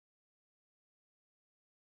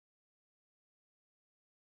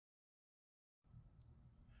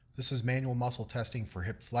This is manual muscle testing for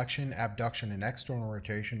hip flexion, abduction, and external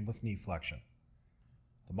rotation with knee flexion.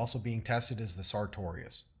 The muscle being tested is the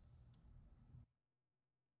Sartorius.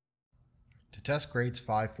 To test grades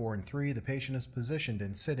 5, 4, and 3, the patient is positioned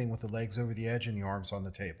and sitting with the legs over the edge and the arms on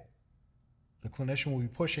the table. The clinician will be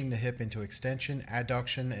pushing the hip into extension,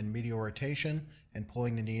 adduction, and medial rotation, and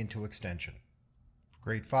pulling the knee into extension.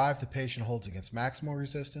 Grade 5, the patient holds against maximal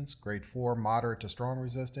resistance. Grade 4, moderate to strong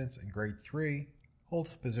resistance. And grade 3,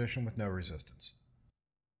 holds the position with no resistance.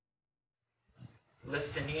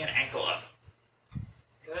 Lift the knee and ankle up.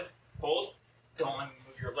 Good. Hold. Don't let me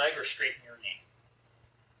move your leg or straighten your knee.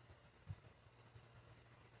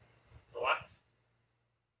 Relax.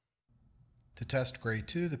 To test grade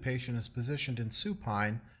 2, the patient is positioned in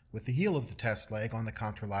supine with the heel of the test leg on the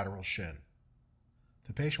contralateral shin.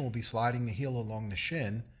 The patient will be sliding the heel along the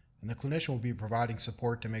shin, and the clinician will be providing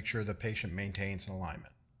support to make sure the patient maintains an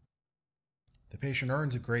alignment. The patient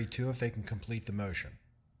earns a grade 2 if they can complete the motion.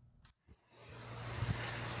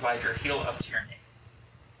 Slide your heel up to your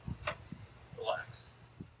knee. Relax.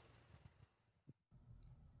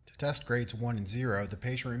 To test grades 1 and 0, the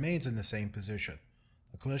patient remains in the same position.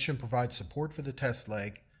 The clinician provides support for the test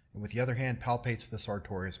leg and with the other hand palpates the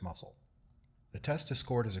Sartorius muscle. The test is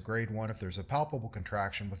scored as a grade 1 if there's a palpable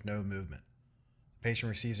contraction with no movement. The patient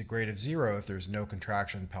receives a grade of 0 if there's no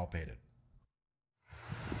contraction palpated.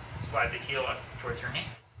 Slide the heel up towards your knee.